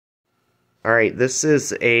Alright, this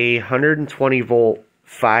is a 120 volt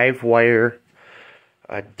 5-wire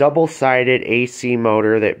double-sided AC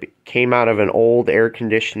motor that came out of an old air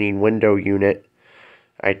conditioning window unit.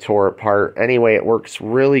 I tore apart. Anyway, it works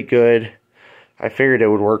really good. I figured it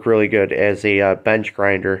would work really good as a bench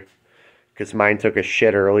grinder because mine took a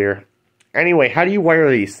shit earlier. Anyway, how do you wire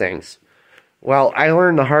these things? Well, I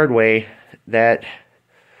learned the hard way that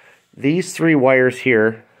these 3 wires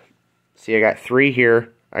here, see, I got 3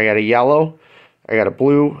 here. I got a yellow, I got a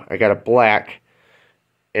blue, I got a black,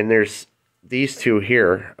 and there's these 2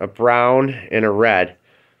 here, a brown and a red.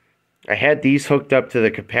 I had these hooked up to the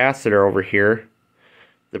capacitor over here,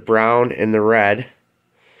 the brown and the red,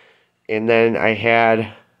 and then I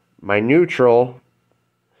had my neutral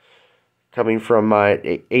coming from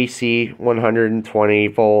my AC 120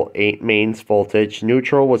 volt 8 mains voltage.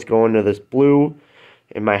 Neutral was going to this blue,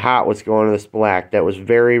 and my hot was going to this black. That was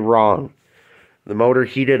very wrong. The motor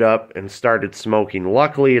heated up and started smoking.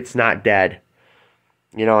 Luckily, it's not dead.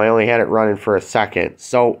 You know, I only had it running for a second.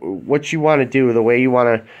 So, what you want to do, the way you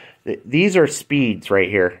want to... These are speeds right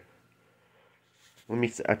here.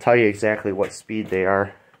 I'll tell you exactly what speed they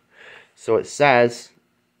are. So, it says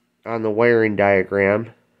on the wiring diagram,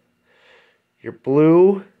 your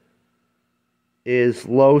blue is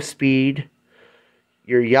low speed,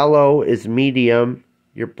 your yellow is medium,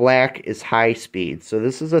 your black is high speed. So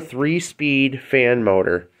this is a 3-speed fan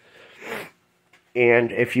motor.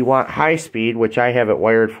 And if you want high speed, which I have it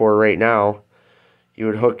wired for right now, you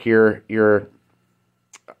would hook your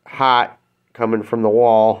hot coming from the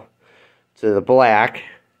wall to the black.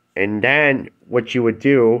 And then what you would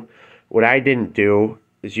do, what I didn't do,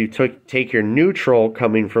 is you take your neutral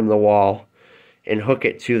coming from the wall and hook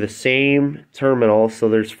it to the same terminal. So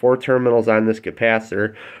there's 4 terminals on this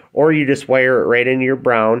capacitor. Or you just wire it right into your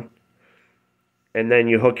brown, and then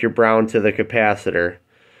you hook your brown to the capacitor.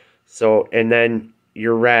 So, and then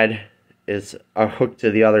your red is hooked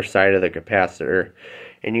to the other side of the capacitor.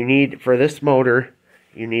 And you need, for this motor,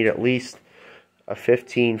 you need at least a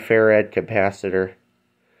 15 farad capacitor.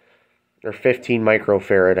 Or 15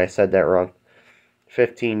 microfarad, I said that wrong.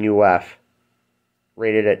 15 UF,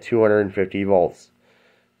 rated at 250 volts.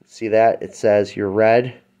 See that? It says your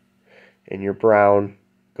red and your brown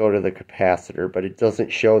go to the capacitor, but it doesn't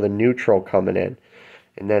show the neutral coming in.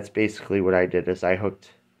 And that's basically what I did, is I hooked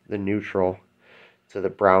the neutral to the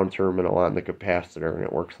brown terminal on the capacitor, and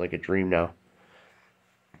it works like a dream now.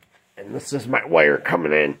 And this is my wire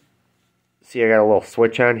coming in. See, I got a little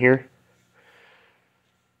switch on here.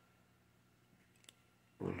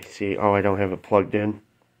 Let me see. Oh, I don't have it plugged in.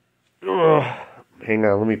 Ugh. Hang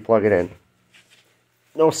on, let me plug it in.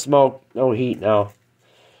 No smoke, no heat now.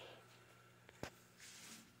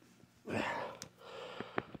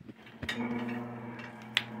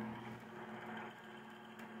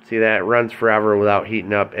 See that? It runs forever without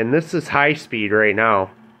heating up. And this is high speed right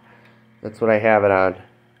now. That's what I have it on.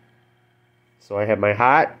 So I have my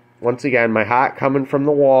hot, once again, my hot coming from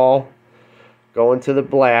the wall, going to the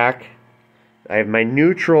black. I have my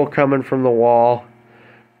neutral coming from the wall,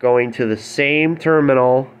 going to the same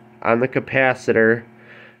terminal on the capacitor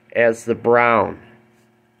as the brown.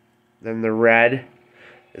 Then the red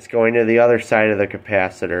is going to the other side of the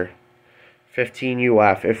capacitor. 15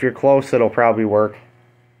 UF. If you're close, it'll probably work.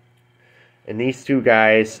 And these 2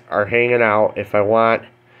 guys are hanging out. If I want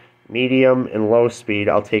medium and low speed,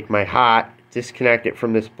 I'll take my hot, disconnect it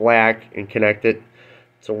from this black, and connect it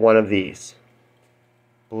to one of these,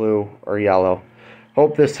 blue or yellow.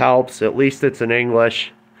 Hope this helps. At least it's in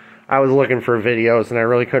English. I was looking for videos and I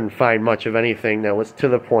really couldn't find much of anything that was to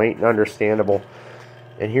the point and understandable.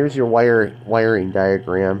 And here's your wiring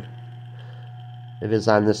diagram. It is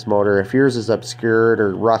on this motor. If yours is obscured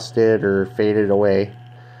or rusted or faded away,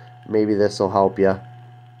 maybe this will help you.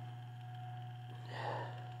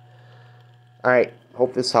 Alright,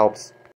 hope this helps.